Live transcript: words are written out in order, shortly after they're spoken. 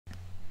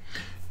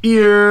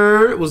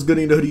Yeah, what's good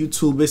in the hood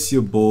YouTube? It's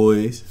your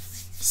boys,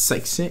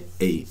 Section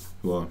 8.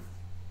 Well,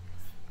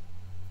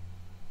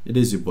 it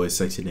is your boy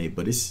Section 8,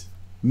 but it's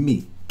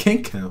me,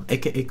 King Cal,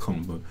 aka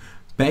Combo,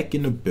 back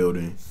in the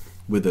building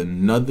with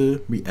another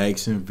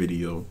reaction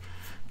video.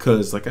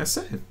 Cause like I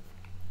said,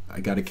 I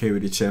gotta carry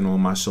the channel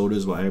on my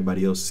shoulders while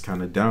everybody else is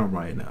kind of down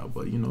right now.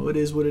 But you know, it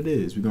is what it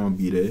is. We're gonna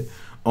be there.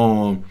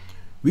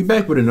 We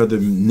back with another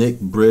Nick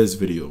Briz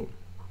video,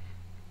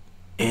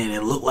 and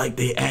it looked like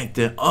they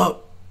acting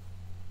up.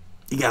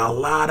 You got a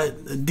lot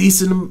of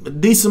decent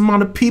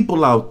amount of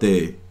people out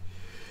there.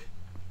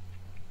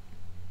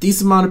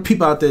 Decent amount of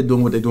people out there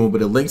doing what they're doing.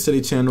 But the links to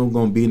their channel are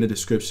gonna be in the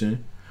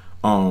description.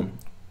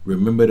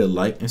 Remember to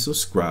like and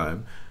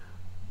subscribe.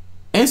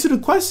 Answer the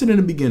question in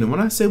the beginning. When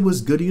I said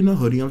what's good in the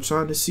hoodie, I'm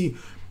trying to see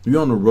we're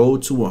on the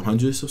road to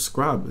 100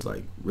 subscribers.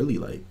 Like really,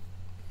 like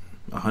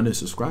 100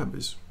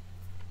 subscribers.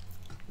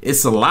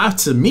 It's a lot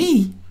to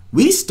me.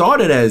 We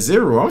started at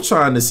 0. I'm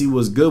trying to see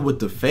what's good with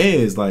the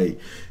fans. Like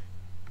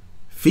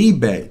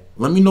feedback.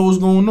 Let me know what's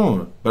going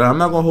on. But I'm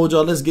not gonna hold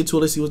y'all. Let's get to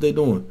it. Let's see what they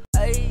doing.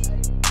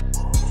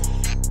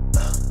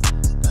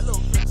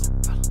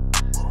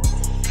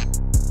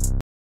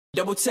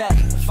 Double tap,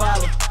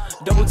 follow.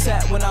 Double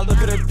tap when I look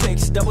at her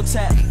pics. Double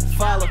tap,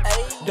 follow.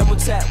 Double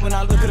tap when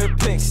I look at her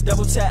pics.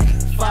 Double tap,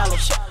 follow.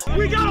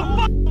 We got a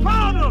fucking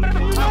problem.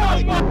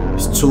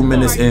 It's 2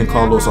 minutes in.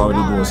 Carlos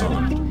already doing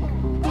something.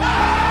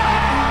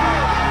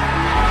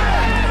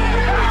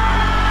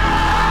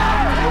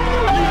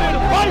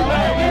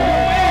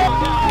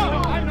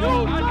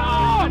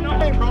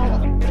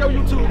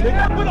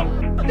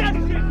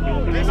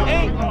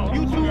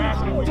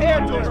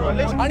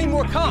 I need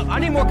more comp. I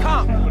need more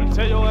comp.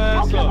 Tell your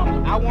ass up.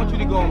 I want you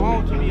to go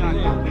home, to be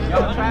honest.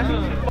 Y'all trash.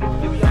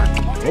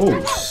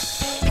 Oh.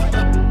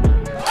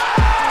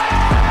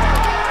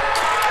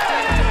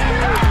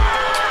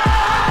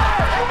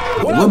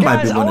 What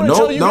might be one?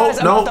 No.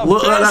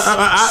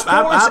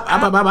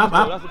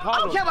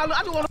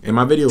 In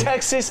my video.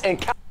 Texas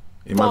and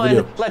in my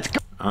video. Let's go.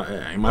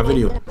 In my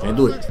video. Can't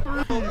do it.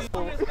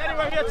 Standing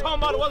right here talking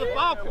about it wasn't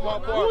foul.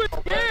 Who is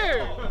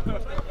scared?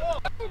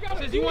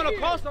 Since you want to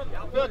cost them,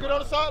 get on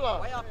the sideline.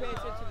 Why y'all paying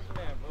attention to this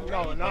man,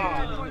 bro?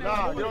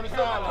 Nah, get on the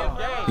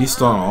sideline. He's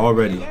starting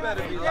already. You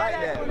better be like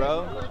that,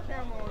 bro.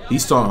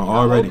 He's starting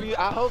already.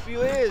 I hope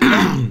you is.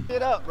 Back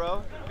shit up,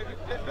 bro.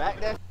 Back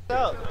that shit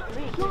up.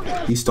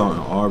 He's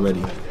starting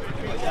already.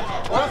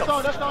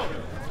 That's on.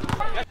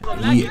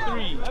 Yeah.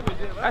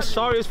 That's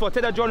sorry as fuck.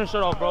 Take that Jordan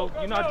shirt off, bro.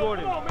 You're not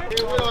Jordan.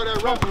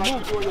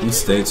 He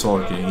stay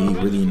talking. He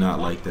really not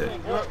like that.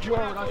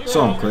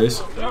 So on,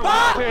 Chris.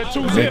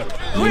 Nick.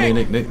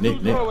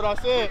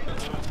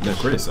 That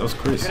Chris. That was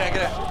Chris. I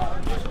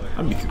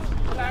be.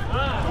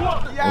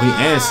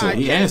 Oh,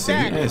 he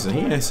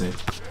answered.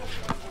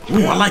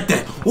 Ooh, I like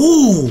that.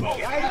 Ooh.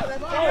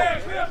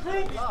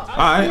 All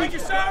right.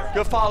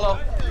 Good follow.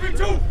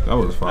 That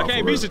was fine. I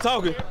can't beat you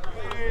talking.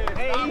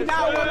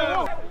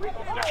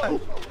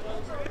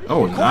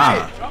 Oh,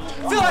 nah.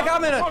 Feel like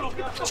I'm in a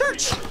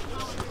church.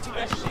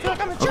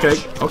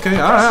 Okay.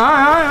 All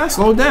right.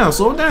 Slow down.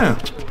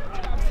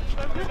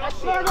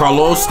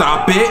 Carlos,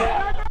 stop it.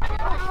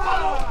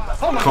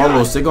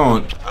 Carlos, they're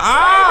going.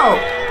 Ow!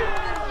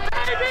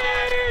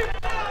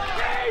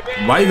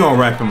 Why you gonna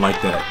rap him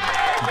like that?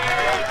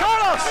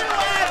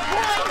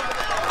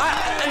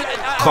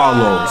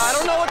 Carlos. I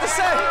don't know what to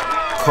say.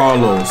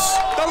 Carlos.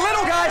 The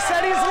little guy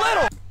said he's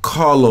little.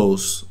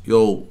 Carlos,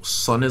 yo,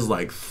 son is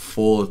like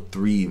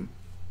 4'3".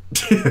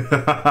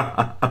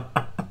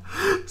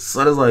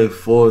 Son is like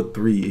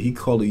 4'3". He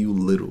calling you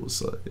little,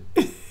 son.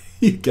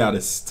 You gotta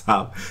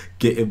stop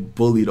getting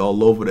bullied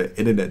all over the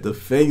internet.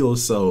 Defend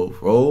yourself,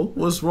 bro.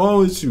 What's wrong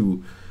with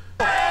you?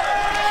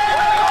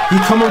 He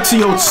come up to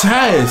your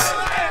chest.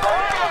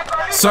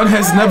 Son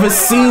has never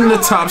seen the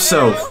top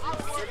shelf.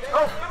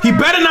 He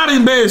better not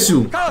embarrass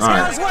you.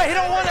 Carlos, all right. He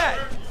don't want that.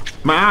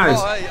 My eyes.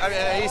 Oh, I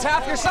mean, he's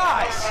half your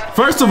size.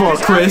 First of all,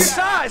 Chris.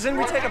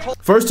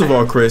 First of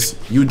all, Chris,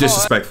 you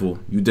disrespectful.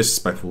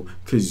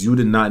 Because you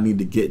did not need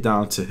to get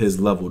down to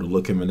his level to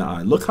look him in the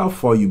eye. Look how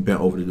far you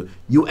bent over to do.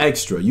 You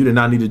extra. You did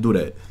not need to do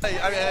that. I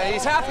mean,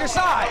 he's half your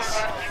size.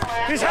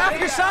 He's half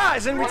your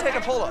size, and we take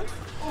a pull-up.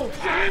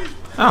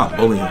 Oh,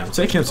 bully him.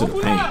 Take him to the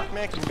paint.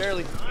 Man can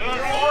barely.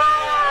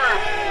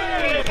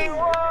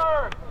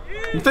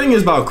 The thing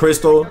is about Chris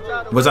though,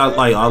 which I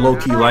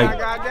low-key like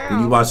when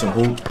you watch him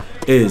hoop,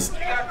 is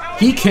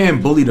he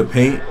can bully the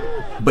paint,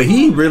 but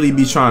he really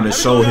be trying to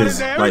show his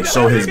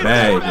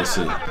bag and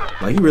shit.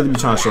 Like he really be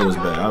trying to show his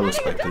bag. I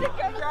respect it.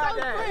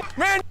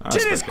 Man,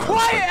 shit is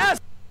quiet as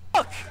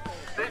fuck.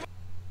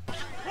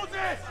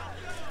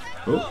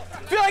 Oh.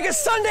 Feel like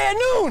it's Sunday at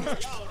noon.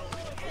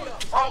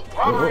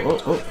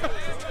 Oh.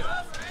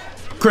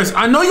 Chris,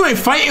 I know you ain't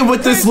fighting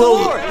with this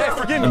little. Hey,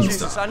 forgive me,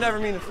 Jesus. I never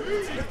mean to.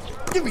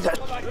 Give me that.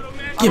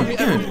 Give me.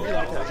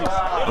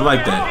 I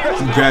like that.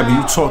 You grab it,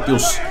 you talk your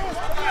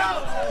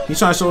He's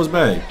trying to show his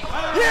bag.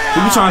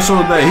 He be trying to show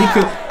his bag. He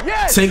could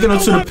take him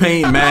to the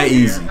paint mad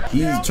easy.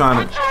 He's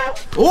trying to.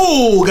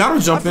 Oh, got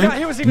him jumping.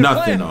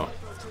 Nothing though.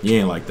 He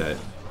ain't like that.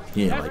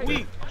 He ain't like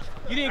that.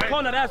 You didn't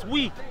call her, that's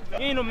weak. You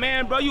ain't no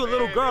man, bro. You a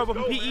little girl, bro,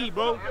 from PE,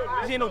 bro.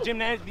 This ain't no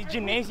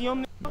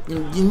gymnasium.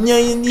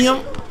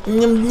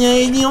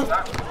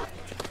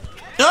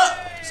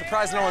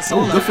 Surprised no one saw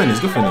Oh, good finish,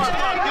 good finish.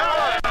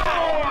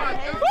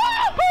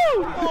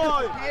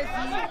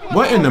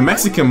 What in the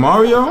Mexican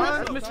Mario?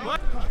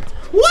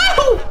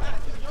 Woo!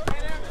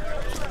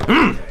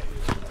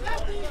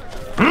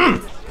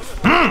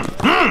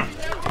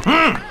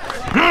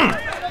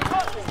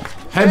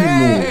 Heavy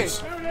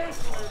moves.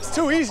 It's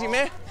too easy,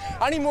 man.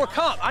 I need more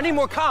comp. I need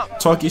more comp.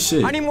 Talk your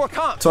shit. I need more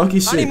comp. Talk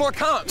your shit. I need more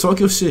comp. Talk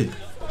your shit.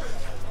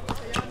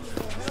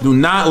 Do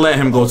not let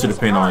him go to the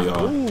paint on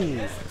y'all.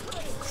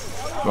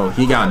 Bro,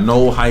 he got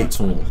no height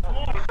to him.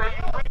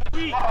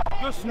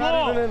 You're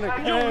small.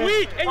 You're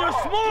weak and you're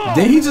small.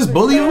 Did he just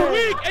bully you? You're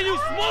weak and you're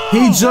small.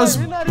 He just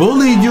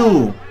bullied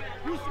you.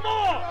 You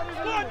small.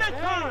 Score next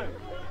time.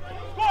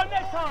 Score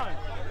next time.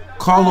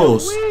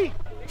 Carlos,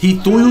 he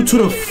threw you to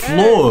the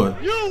floor.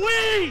 You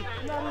weak.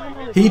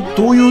 He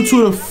threw you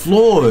to the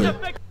floor.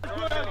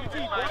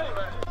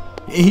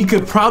 And he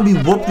could probably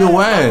whoop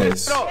your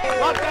ass.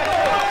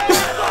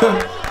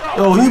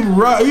 Yo,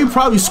 he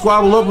probably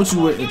squabble up with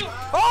you with it.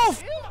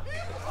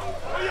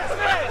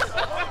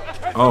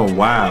 Oh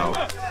wow.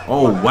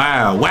 Oh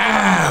wow.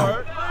 Wow.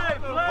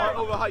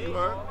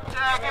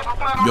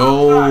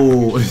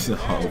 Yo.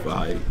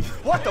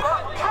 What the?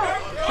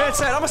 Man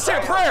said, I'm gonna say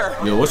a prayer.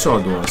 Yo, what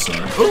y'all doing,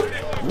 son? Ooh.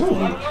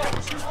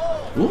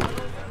 Ooh.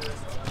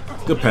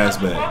 Good pass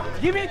back.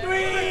 Give me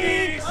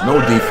 3. No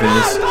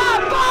defense.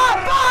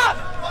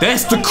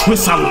 That's the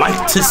Chris I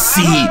like to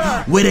see.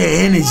 Where the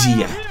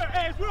energy at?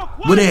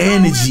 Where the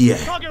energy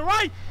at?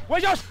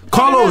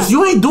 Carlos,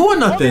 you ain't doing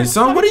nothing,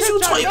 son. What is you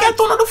talking? You got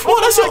thrown on the floor.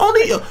 That's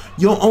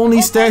your only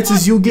stats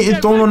is you getting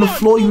thrown on the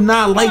floor. You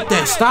not like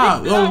that.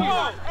 Stop, yo.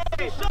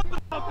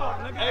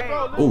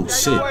 Oh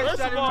shit.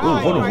 Oh,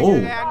 hold on.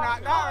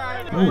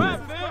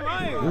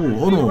 Oh,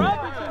 hold on.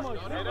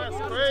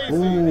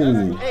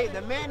 Ooh. Hey,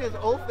 the man is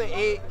 0 for 8.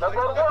 He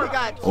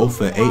got 0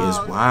 for 8 is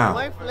wild.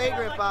 1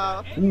 flagrant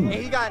foul, and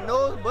he got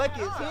no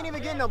buckets. He ain't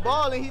even getting the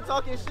ball, and he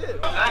talking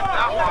shit.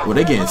 Well,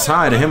 they getting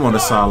tired of him on the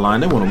sideline.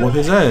 They want to whoop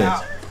his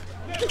ass.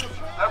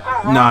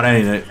 Nah, that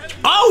ain't it.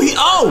 Oh,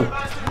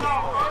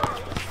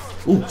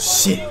 Ooh,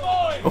 shit.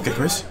 Okay,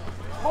 Chris.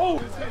 Oh,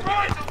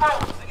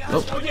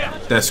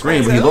 that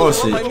screen, but he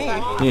lost it.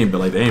 He ain't been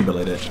like that.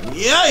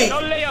 Yay! No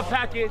layup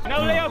package. No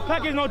layup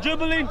package. No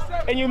dribbling,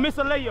 and you miss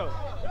a layup.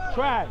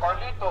 Trash.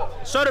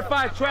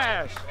 Certified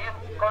trash.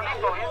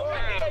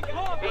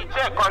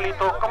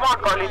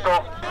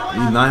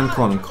 He's not even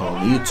calling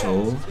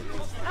Carlito.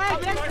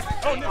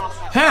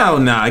 Hell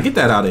nah, get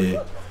that out of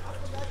here.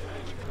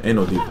 Ain't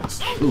no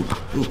defense. Ooh.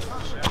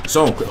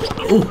 So,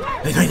 ooh.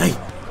 Hey.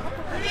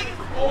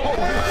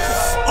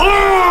 Oh!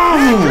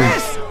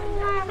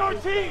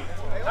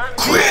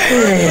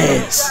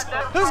 Chris!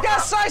 Who's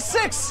got size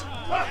 6?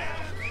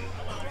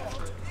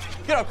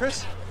 Get up,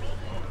 Chris.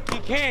 He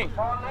came.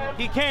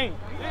 He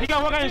got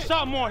to work on his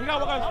shot more. He got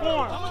to work on his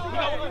form.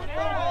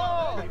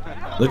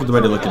 Look at the way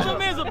they're looking at Your him.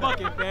 man's a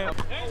bucket, fam.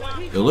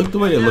 Yo, look at the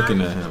way they're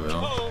looking at him,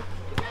 yo.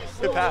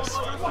 Good pass.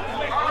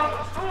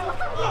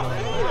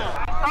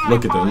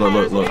 Look at them.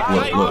 Look. I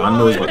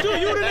know he's like.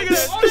 Dude, you the nigga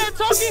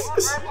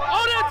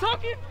all that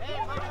talking?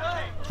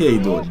 He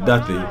ain't doing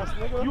nothing.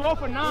 You 0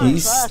 for 9. He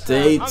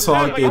stay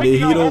talking and he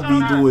don't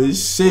be doing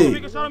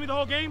shit.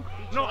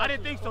 No, I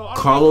didn't think so.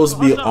 Carlos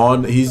be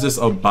on. He's just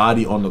a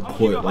body on the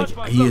court. Like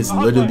he is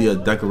literally a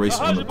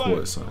decoration on the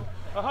court, son.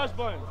 A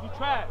husband, you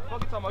trash.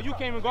 Fuck you talking about? You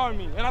came and guard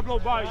me, and I blow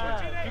by you.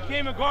 You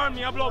came and guard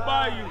me, I blow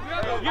by you.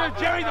 You're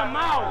Jerry the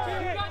Mouse.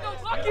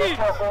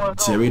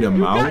 Jerry the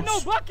Mouse? You got no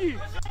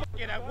buckets.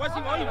 What's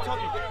he on you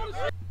talking?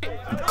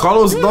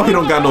 Carlos know he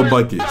don't got no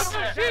buckets.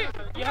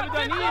 You haven't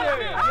done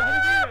either.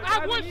 I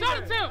have 1 shot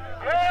attempt.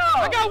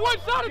 I got 1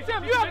 shot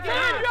attempt. You have 10. You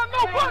have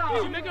no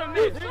buckets. You making a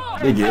miss.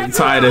 They getting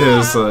tired of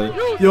him, son.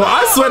 Yo,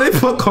 I swear they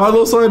put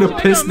Carlos on to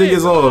piss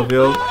niggas off,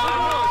 yo.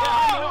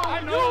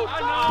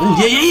 Ooh,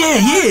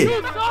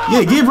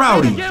 yeah, get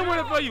rowdy.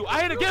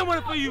 I hit again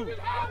winning for you.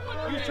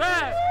 You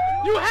trash.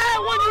 You had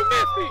one, you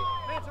missed it.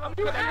 I'm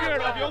gonna cut that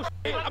beard off your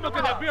shit. I'm gonna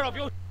cut that beard off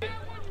your shit.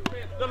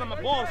 Don't let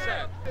my ball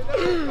sack.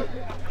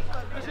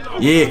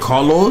 Yeah,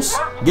 Carlos.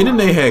 Get in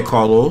their head,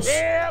 Carlos.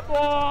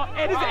 Airball.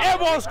 Hey, this is an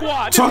airball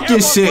squad. Talk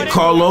your shit,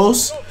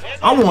 Carlos.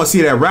 I want to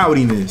see that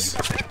rowdiness.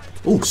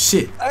 Oh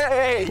shit.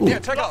 Hey, yeah,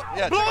 check out.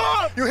 Yeah, check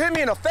out. You hit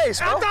me in the face,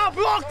 bro. I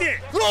blocked it.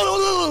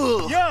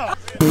 Yeah.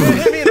 You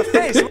hit me in the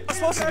face. What am I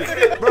supposed to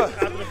do? Bro.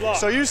 After the block.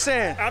 So you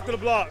saying after the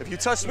block, if you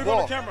touch the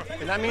ball,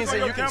 and that means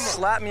that you can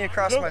slap me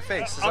across my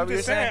face. Is that what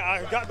you're saying?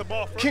 I got the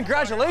ball first.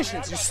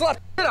 Congratulations, you slapped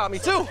the shit out of me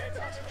too.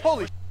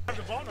 Holy shit.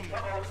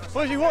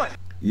 What do you want?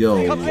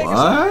 Yo, what?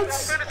 what?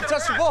 You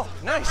touched the ball.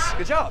 Nice,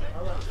 good job.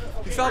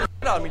 You fouled the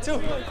shit out of me too.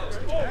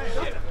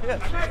 Yeah.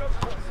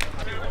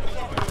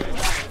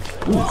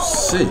 Oh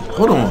shit.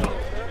 Hold on.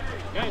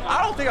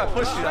 I don't think I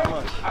pushed you that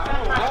much.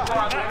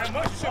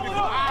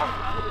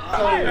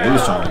 He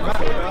was trying to go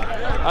for it.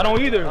 I don't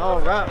either.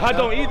 I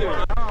don't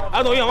either. I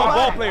I know, yeah, I'm a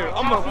ball player.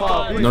 I'm a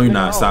ball player. No, you're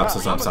not. Stop.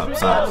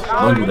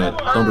 Don't do that.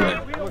 Don't do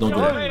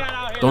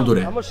that. Don't do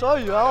that. I'm gonna show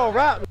you. I don't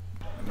rap.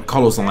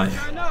 Carlos on like.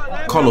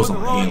 Carlos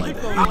on like. He ain't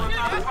like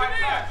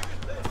that.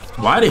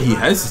 Why did he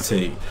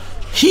hesitate?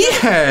 He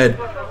had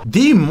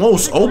the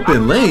most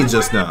open lane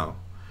just now.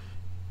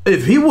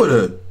 If he would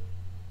have,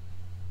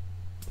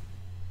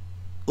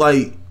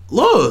 like,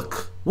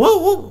 look.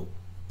 Whoa.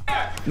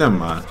 Never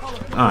mind.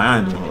 I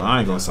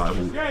ain't gonna side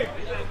hoop.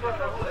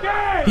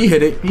 He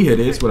hit it.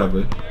 It's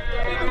whatever.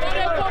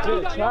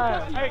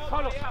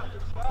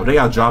 Oh, they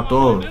got dropped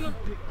off.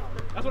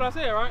 That's what I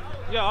said, right?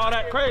 Yeah, all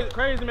that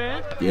crazy,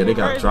 man. Yeah, they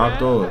got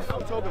dropped off.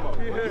 Do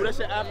that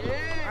shit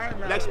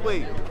after. Next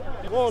play.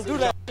 You won't do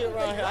that shit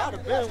around here. I'd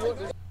have been with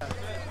this.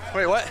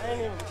 Wait, what? I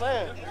ain't even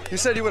playing. You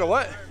said you would have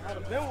what? I'd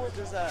have been with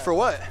this ass. For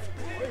what?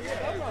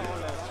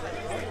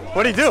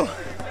 What'd he do?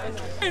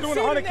 He's doing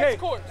 100K.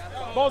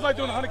 Ball's like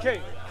doing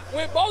 100K. We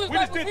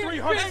just did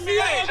 300.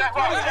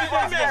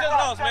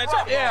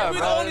 Yeah,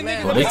 bro.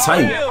 Oh, they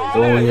tight.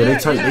 Oh, yeah, they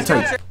tight.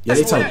 Yeah,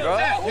 they tight. Bro,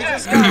 you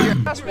just got your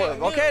ass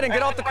whooped. Okay, then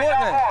get off the court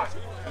then.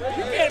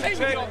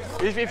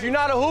 If you're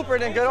not a hooper,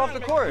 then get off the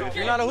court. If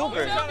you're not a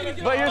hooper.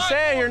 But you're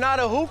saying you're not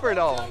a hooper,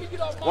 though.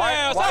 Why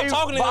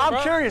I'm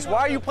curious.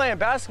 Why are you playing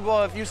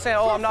basketball if you saying,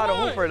 oh, I'm not a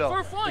hooper,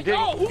 though?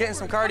 You're getting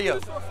some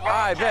cardio. All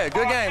right, bet.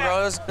 Good game,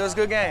 bro. It was a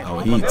good game. Oh,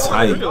 he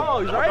tight.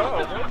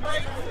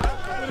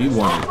 He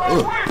won.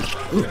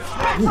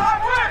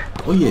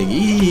 Oh,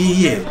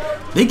 yeah.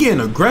 They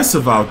getting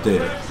aggressive out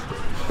there.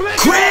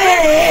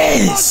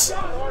 Chris!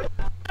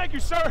 Thank you,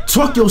 sir.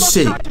 Talk your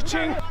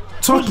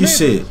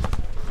shit.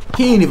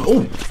 He ain't even.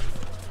 Oh,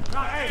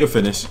 good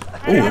finish.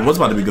 Oh, it was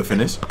about to be good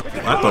finish.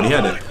 I thought he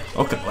had it.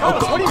 Okay.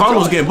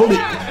 Carlos getting bullied.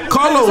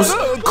 Carlos.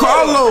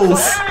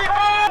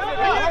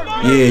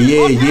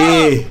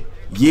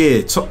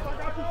 Yeah.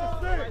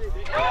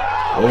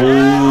 Oh,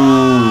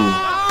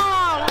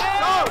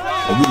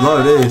 we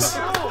love this.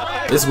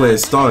 This is where it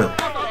started.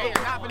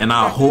 And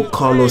I hope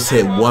Carlos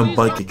hit one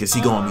bucket because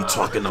he gonna be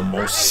talking the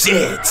most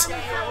shit.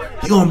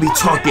 He gonna be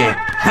talking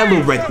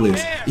hella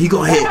reckless. He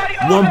gonna hit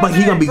one bucket.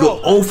 He gonna be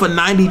go 0 for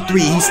 93.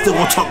 He still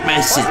gonna talk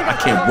mad shit. I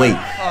can't wait.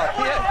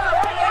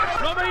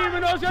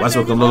 Watch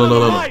out,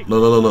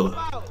 look.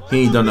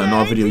 He ain't done that in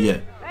our video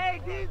yet.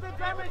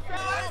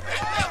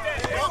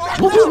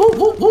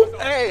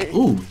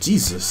 Ooh,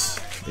 Jesus.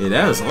 Yeah,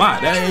 that was a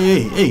lot.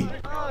 Hey.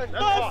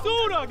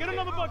 Get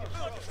another bucket.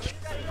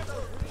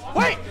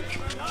 Wait!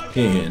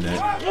 He ain't hitting that.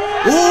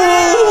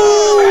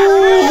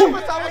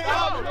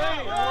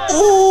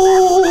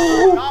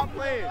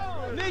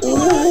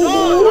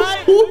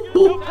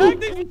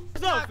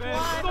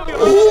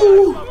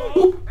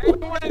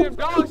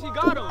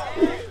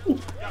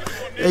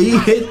 Hey, he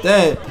hit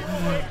that.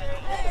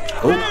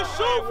 Oh.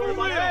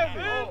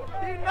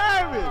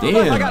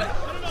 Damn.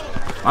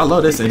 I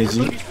love this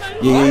energy.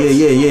 Yeah.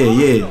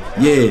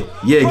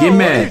 Get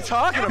mad.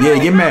 Yeah,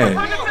 get mad.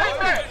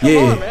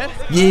 Yeah.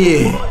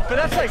 But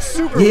that's like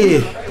super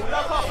weak. Bro,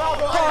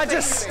 I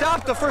just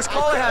stopped the first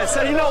call I had. I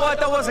said, you know what?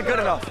 That wasn't good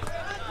enough.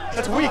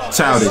 That's weak.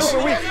 Childish. That's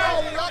super weak.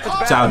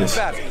 Childish.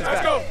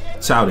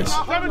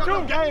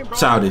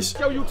 Childish.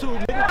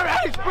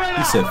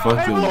 He said,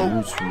 fuck your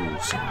YouTube.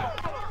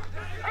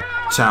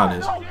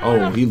 Childish.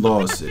 Oh, he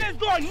lost it.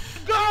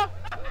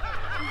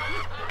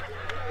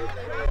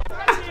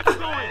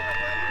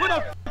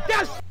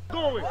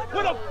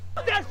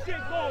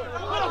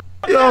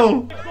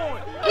 Yo.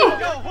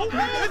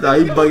 Nah,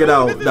 he bugging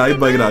out. He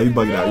bugging out.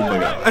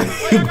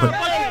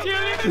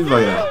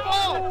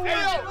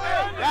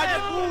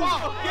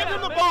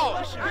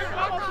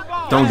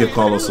 Don't give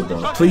Carlos a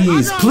ball.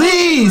 Please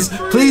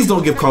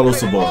don't give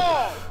Carlos a ball.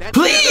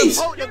 Please.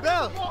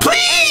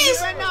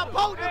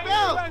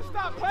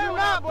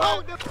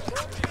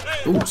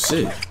 Oh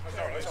shit.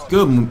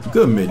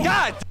 Good midi.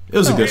 It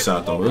was a good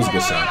shot though.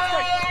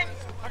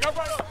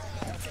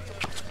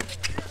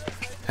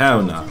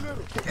 Hell nah.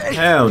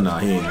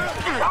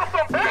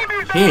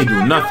 He ain't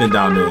do nothing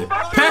down there.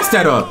 Pass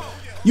that up.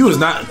 You was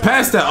not.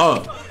 Pass that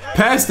up.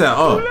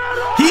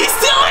 He's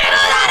still in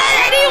it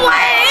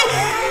anyway.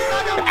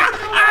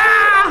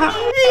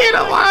 He hit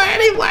a one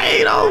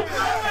anyway, though.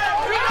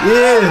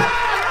 Yeah.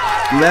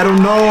 Let him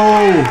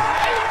know.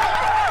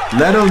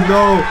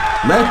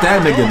 Let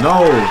that nigga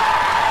know.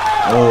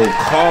 Oh,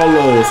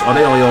 Carlos. Oh,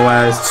 they on your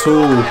ass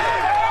too.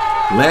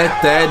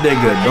 Let that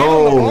nigga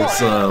know,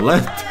 son.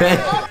 Let that.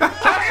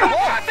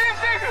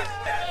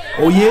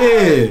 Oh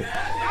yeah.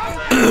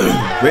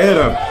 Where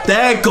the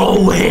that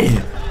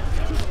going?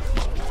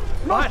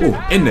 Ooh,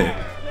 in there.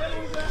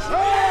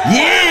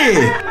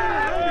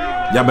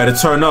 Yeah. Y'all better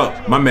turn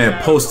up. My man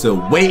posted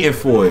waiting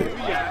for it.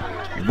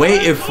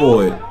 What?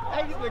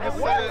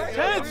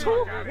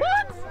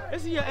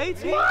 Is he an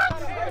 18?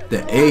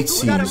 The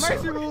 18.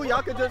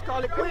 Y'all could just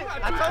call it quick.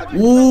 I told you.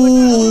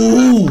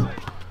 Ooh.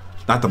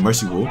 Not the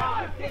mercy rule.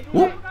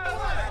 Woo.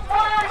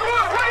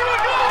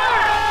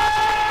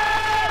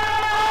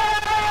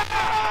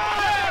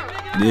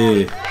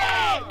 Yeah,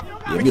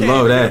 we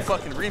love that.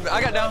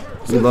 I got down.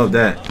 We love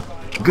that.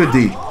 Good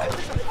D.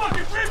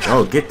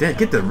 Oh, get that.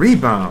 Get the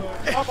rebound.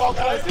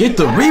 Get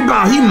the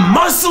rebound. He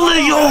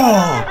muscling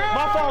y'all.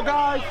 My fault,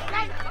 guys.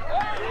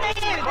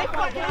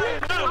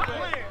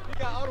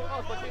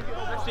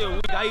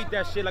 I eat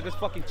that shit like it's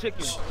fucking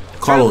chicken.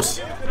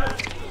 Carlos,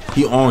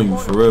 he on you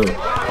for real.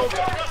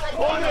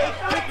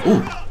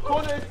 Ooh.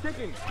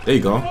 There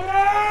you go.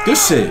 Good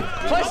shit.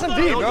 Play some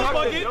D, bro.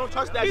 Don't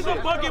touch that shit. He's a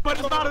bucket, but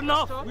it's not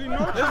enough. It's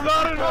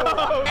not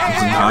enough.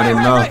 It's not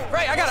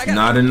enough.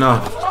 Not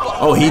enough.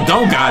 Oh, he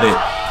don't got it.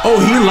 Oh,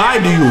 he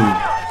lied to you.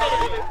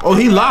 Oh,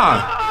 he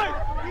lied.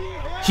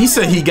 He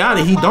said he got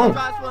it. He don't.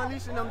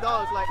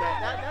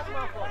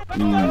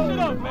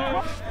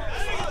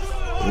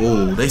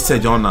 Ooh, they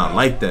said y'all not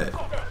like that.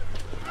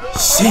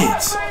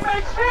 Shit.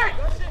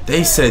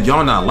 They said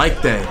y'all not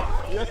like that.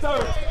 Yes, sir.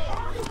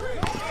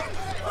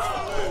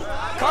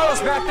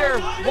 Carlos back there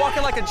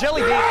walking like a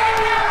jelly bean.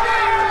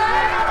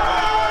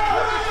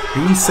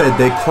 He said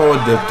they called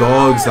the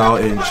dogs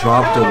out and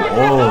dropped them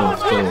off,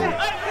 though.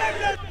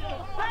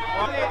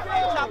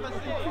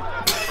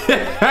 He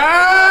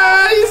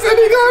said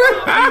he got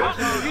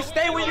it. You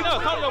stay when you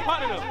talk to your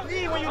partner.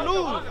 Leave when you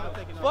lose.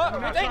 Fuck,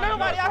 ain't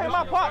nobody out here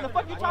my partner.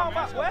 Fuck you talking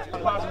about, what? I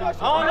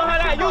don't know how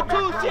that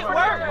YouTube shit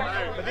work,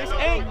 but this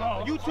ain't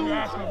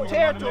YouTube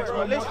territory.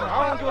 But listen,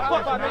 I don't give a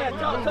fuck about that.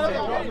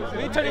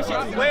 We turn this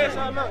shit to way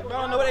something else. I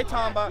don't know what they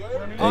talking about.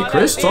 Hey,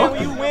 Chris talking.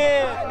 When you win,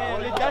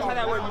 man, that's how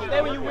that works. You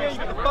stay when you win, you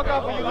get the fuck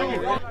off when you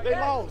lose. They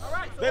lost.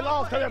 They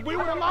lost. Cause if we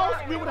would have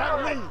lost, we would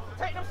have had to leave.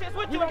 Take them shits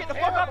with you and get the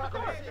fuck off the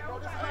court.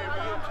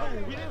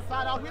 We didn't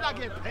sign out. We not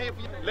getting paid for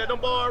you. Let them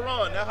boys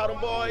run. That's how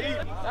them boys eat.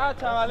 That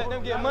time I let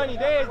them get money,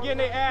 they is getting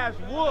their ass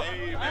whooped.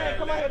 Hey, I ain't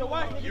come out here to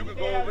watch you can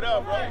go over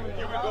there, bro.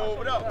 You can go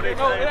over there.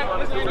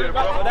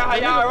 That's how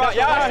y'all rock.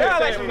 Y'all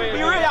sound like some, be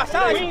real, y'all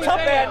sound like some tough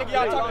ass nigga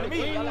y'all talking to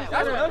me.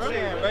 That's what I'm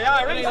saying, bro.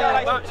 Y'all really sound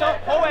like some tough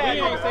hoe ass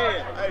niggas.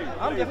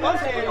 I'm just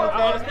saying. I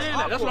understand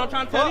that. That's what I'm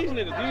trying to tell these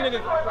niggas. These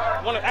niggas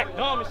want to act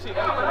dumb and shit.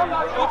 Go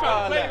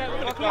try to play that.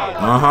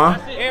 I'm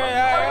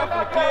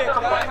finna clear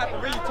because I have to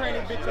really turn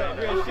this bitch up.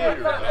 Real shit.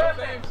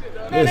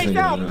 Man, they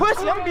sound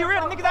pussy. I'm gonna be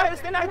real. The niggas out here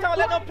standing out here talking,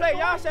 let them play.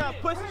 Y'all sound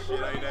pussy.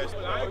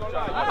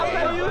 I'll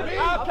play you.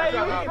 I'll play you.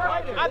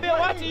 I've been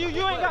watching you.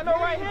 You ain't got no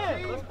right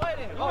hand. You ain't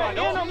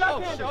no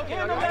left hand.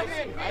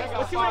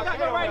 But you ain't got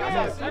no right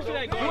hand.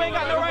 You ain't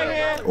got no right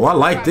hand. Oh, I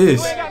like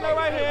this. You ain't got no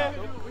right hand.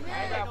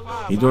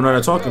 He doing all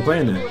that talking,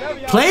 playing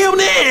it. Play him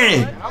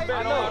then.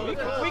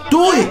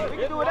 Do it. We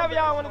can do whatever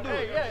y'all want to do.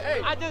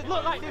 I just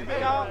look like this,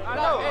 y'all. I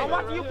know. I'm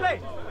watching you play.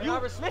 You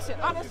listen.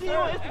 I can see you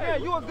on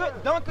Instagram. You a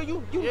good dunker.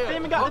 You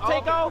even got to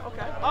take off.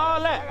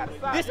 All that.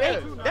 This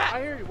ain't that.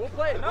 I hear you. We'll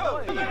play it.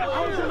 No.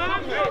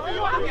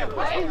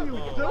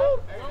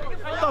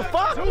 The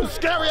fuck? You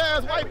scary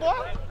ass white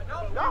boy.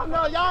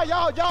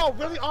 Y'all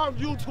really aren't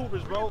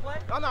YouTubers, bro.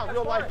 Y'all not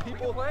real life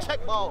people.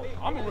 Check ball.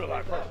 I'm a real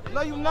life person.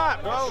 No, you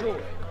not, bro.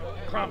 Sure.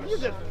 Promise. You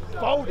just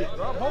folded,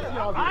 bro. Both of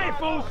y'all. I ain't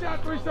fold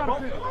shot 3 shots.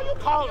 Why you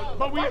call it?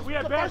 But we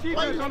had bad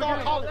defense on the game.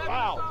 Call it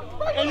foul.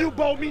 And you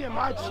bowled me in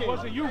my chin. It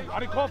wasn't you. I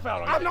didn't call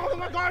foul on you. I know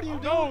I'm guarding you,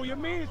 dude. No, your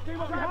man came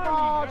up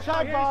behind me.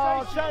 Check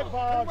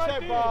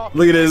ball.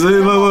 Look at this.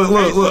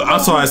 Look.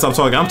 I'm sorry. Stop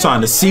talking. I'm trying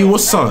to see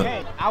what's up.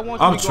 I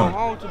want I'm you to trying. go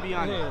home, to be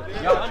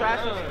honest. Y'all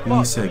trash as fuck.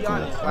 He said go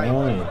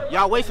home.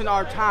 Y'all wasting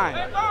our time.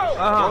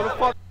 Go the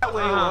fuck that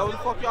way. What the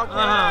fuck y'all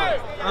can?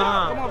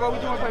 Come on, bro. We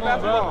doing play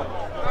basketball.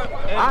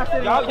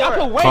 Y'all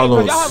can wait,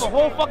 Carlos, but y'all have a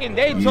whole fucking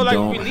day till like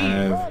we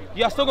leave.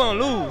 Y'all still gonna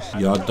lose.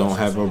 Y'all don't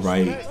have a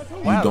right.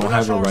 You don't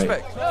have a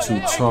right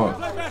to talk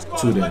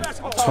to them.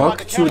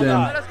 Talk to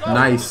them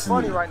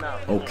nicely.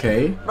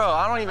 Okay? Bro,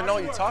 I don't even know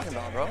what you're talking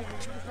about, bro.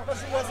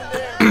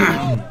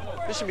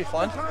 This should be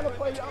fun.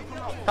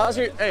 How's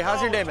your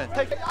day been?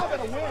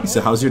 He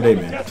said, how's your day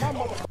been?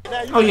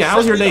 Oh yeah,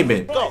 how's your day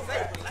been?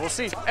 We'll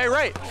see. Hey,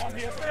 Ray.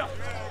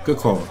 Good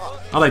call.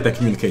 I like that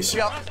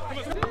communication.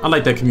 I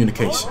like that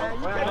communication.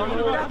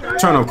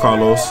 Turn up,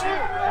 Carlos.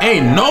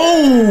 Ain't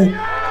no.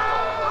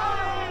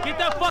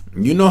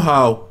 You know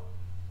how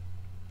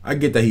I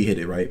get that he hit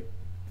it, right?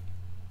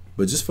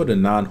 But just for the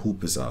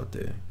non-hoopers out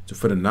there,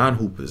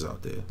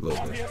 look,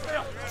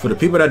 for the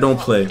people that don't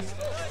play,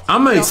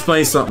 I'm gonna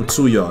explain something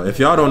to y'all if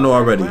y'all don't know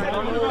already.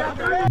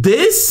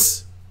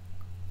 This,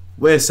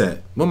 where's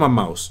that? Where's my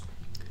mouse?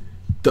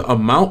 The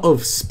amount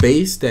of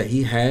space that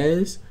he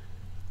has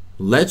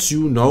lets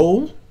you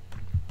know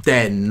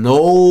that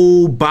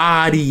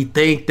nobody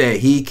think that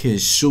he can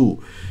shoot.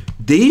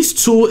 These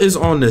two is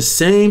on the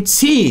same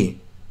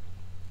team.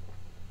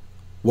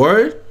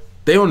 Word?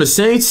 They on the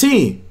same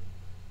team.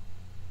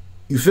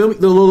 You feel me?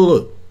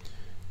 Look.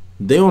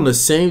 They on the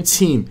same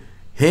team.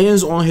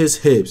 Hands on his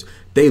hips.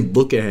 They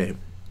look at him.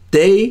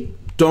 They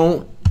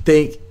don't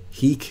think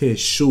he can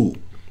shoot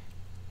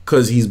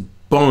because he's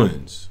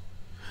buns.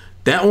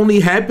 That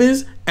only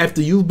happens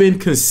after you've been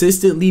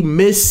consistently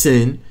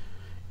missing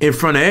in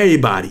front of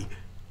everybody.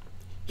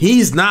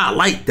 He's not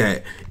like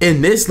that.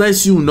 And this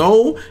lets you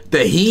know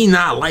that he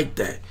not like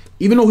that.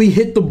 Even though he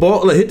hit the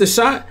ball, hit the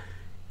shot,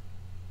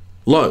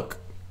 look,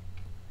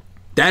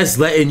 that's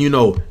letting you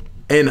know.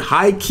 And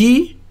high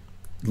key,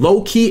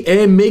 low key,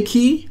 and mid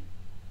key,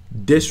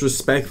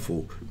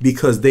 disrespectful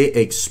because they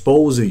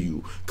exposing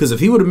you. Because if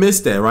he would have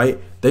missed that, right,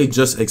 they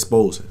just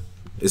expose him.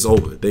 It's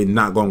over. They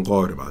not gonna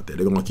guard him out there.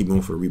 They're gonna keep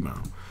going for the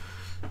rebound.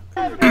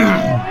 Get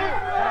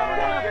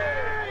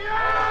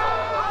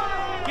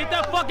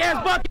that fuck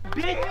ass bucket,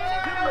 bitch.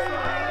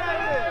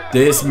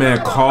 This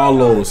man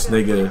Carlos,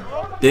 nigga.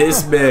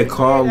 This man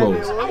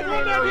Carlos.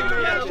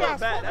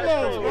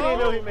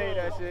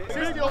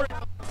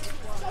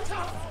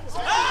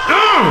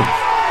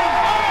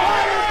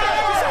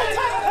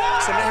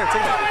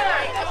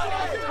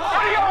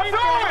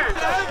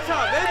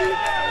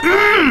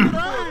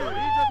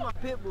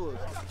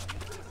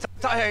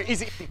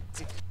 Easy.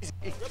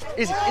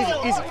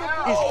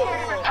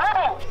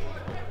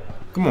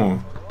 Come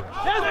on.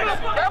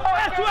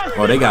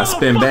 Oh, they gotta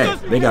spin back.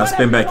 They gotta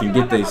spin back and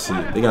get their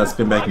shit. They gotta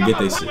spin back and get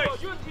their shit.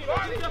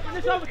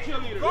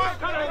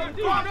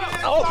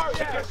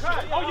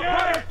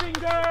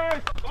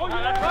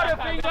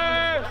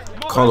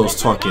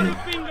 Carlos talking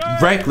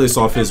reckless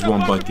off his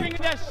one bucket. He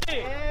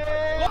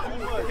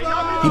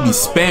be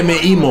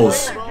spamming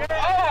emos.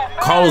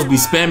 Carlos be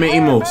spamming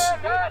emos.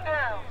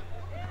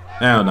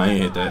 Hell no, he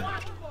ain't hit that.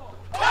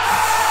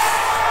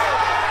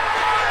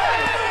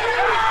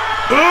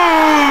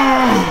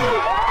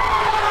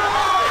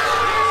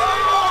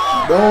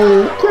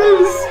 No,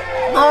 Chris.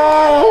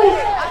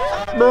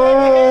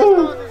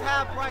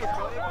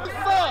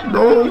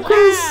 No,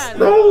 Chris.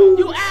 No.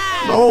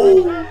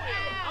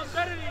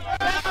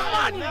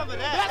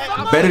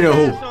 Better than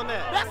who?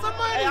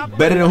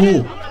 Better than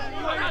who?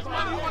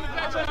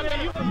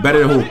 Better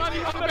than who?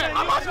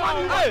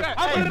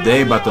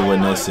 They about to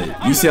win that shit.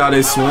 You see how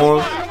they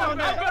swarm?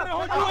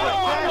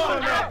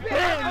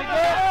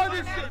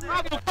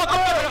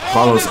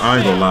 Carlos, I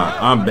ain't gonna lie.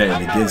 I'm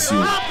betting against you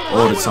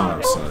all the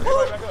time, son.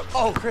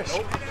 Oh, Chris.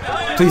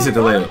 Please hit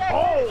the layup.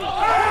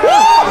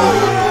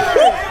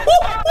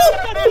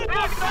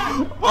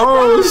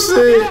 Oh,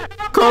 shit.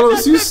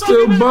 Carlos, you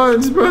still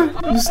buns, bro.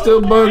 You still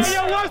buns. Hey,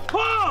 yo, what's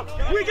Palm?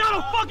 We got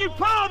a fucking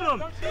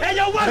problem. Hey,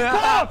 yo, what's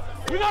Palm?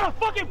 We got a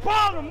fucking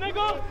problem,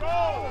 nigga.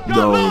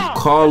 Yo,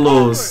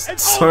 Carlos,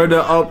 turn it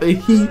up and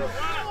he...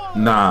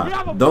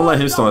 Nah, don't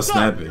let him start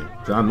snapping.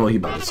 Cause I know he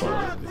about to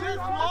start.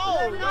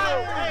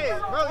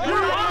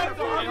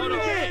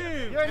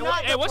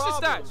 Hey, what's his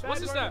stats?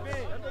 What's his stats?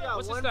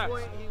 What's his stats?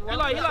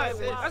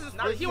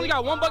 He only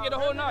got one bucket the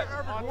whole night.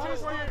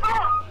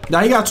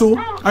 Nah, he got two.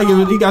 I give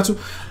it. He got two.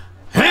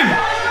 Him. You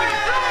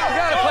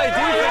gotta play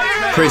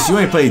defense, man. Chris, you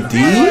ain't played D?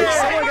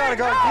 Someone gotta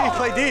go D,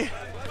 play D.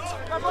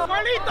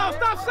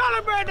 Stop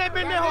celebrating that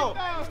pendejo.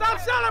 Stop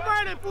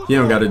celebrating. He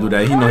don't gotta do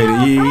that. He know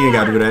he ain't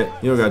gotta do that.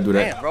 He don't gotta do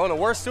that. Damn, bro, the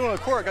worst two on the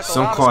court. Got the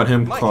Some called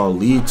him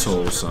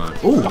Carlito, son.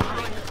 Ooh,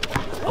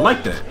 I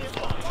like that.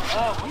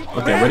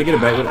 Okay, ready to get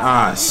it back with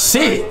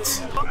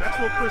shit.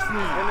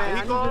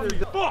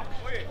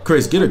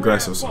 Chris, get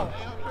aggressive, son.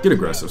 Get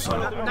aggressive,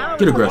 son.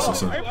 Get aggressive,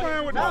 son.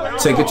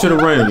 Take it to the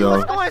rim,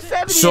 y'all.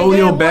 Show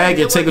your bag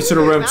and take it to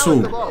the rim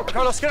too.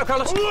 Carlos, get up,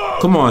 Carlos.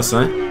 Come on,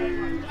 son.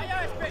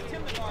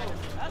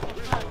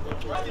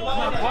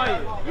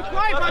 You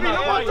quiet, buddy.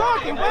 No more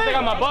talking, I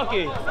got my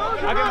bucket. I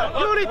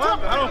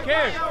don't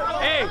care.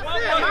 Hey,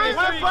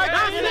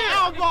 that's it,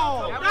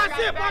 elbow. That's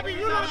it, Bobby. You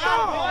don't know. I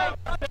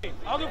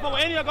don't give a fuck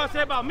what any of y'all gonna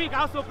say about me.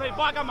 I also play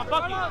ball. I got my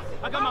bucket.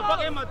 I got my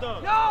bucket and my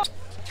dog.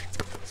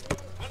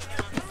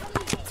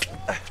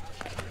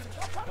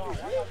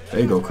 There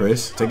you go,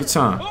 Chris. Take your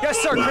time. Yes,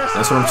 sir, Chris.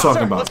 That's what I'm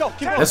talking about.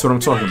 That's what I'm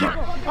talking about.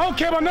 I don't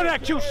care about none of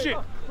that cute shit.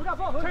 Hey,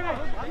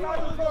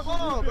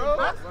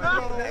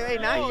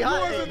 now he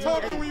hot. He wasn't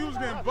talking when you was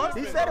getting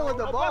busted. He said it was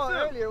the ball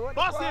earlier.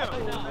 Bust him.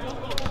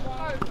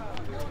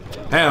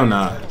 Hell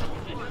nah.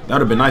 That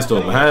would have been nice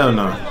though, but hell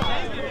no.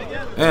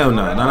 Hell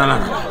no.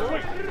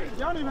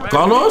 No.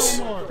 Carlos?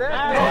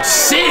 Oh,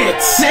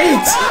 shit. Hey,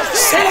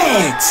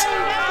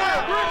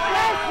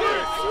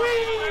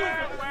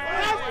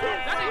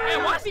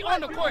 why is he on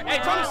the court? Hey,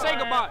 tell him to say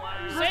goodbye.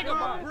 Say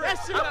goodbye.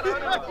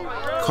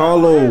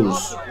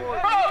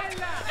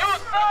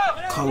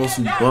 Carlos,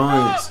 you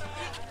buns.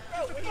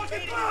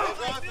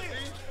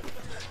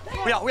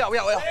 We out.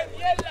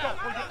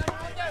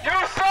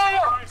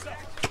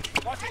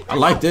 I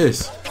like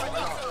this.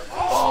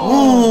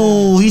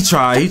 Ooh, he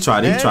tried. Eat.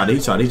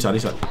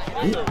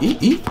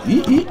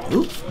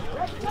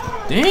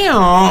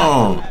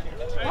 Damn.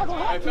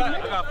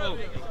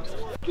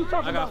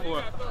 I got four.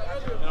 And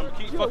I'm gonna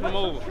keep fucking them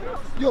over.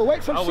 Yo,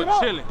 wake some shit up. I was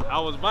chilling. I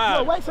was vibing.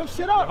 Yo, wake some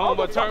shit up. The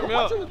homeboy turned me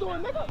up. What you was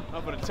doing, nigga?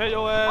 I'm gonna tear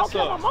your ass Okay,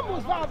 up. my mama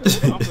was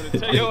vibing. I'm gonna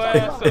tear your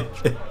ass up.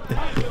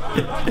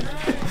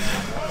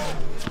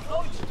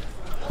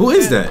 Who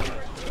is that?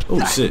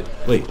 Oh shit!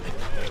 Wait.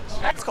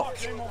 Let's go.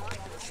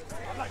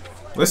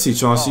 Let's see,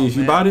 Chauncey, if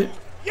you bought it.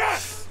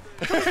 Yes.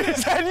 He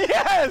said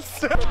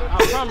yes. I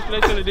promise you they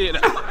shouldn't have did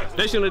that.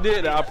 They shouldn't have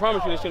did that. I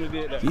promise you they shouldn't have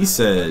did that. He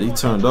said he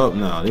turned up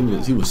now.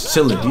 He was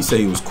chilling. He said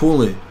he was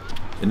cooling,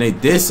 and they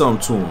did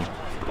something to him.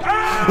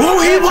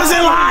 Oh, he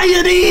wasn't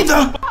lying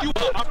either.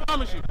 I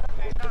promise you.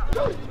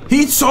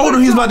 He told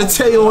him he's about to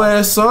tear your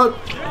ass up,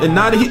 and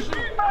now he. Yep.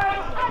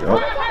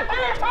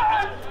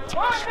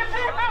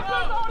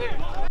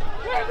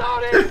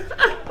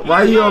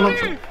 Why you all up?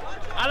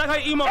 I like how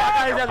you emo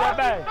got his ass right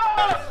back.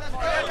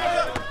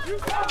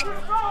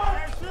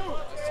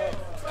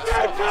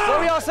 What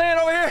are y'all saying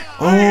over here?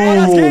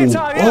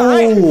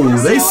 Oh,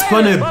 they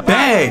spun it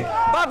back.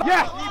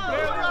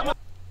 Yeah.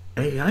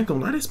 Hey, I ain't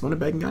gonna lie, they spun it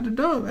back and got the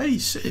dub. Hey,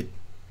 shit.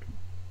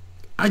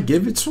 I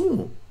give it to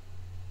him.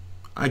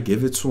 I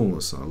give it to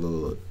him, son.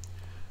 Look.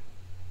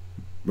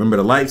 Remember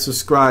to like,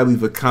 subscribe,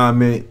 leave a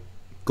comment.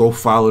 Go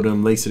follow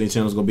them. Links to their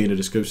channels gonna be in the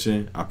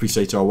description. I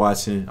appreciate y'all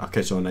watching. I'll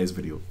catch y'all in the next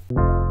video.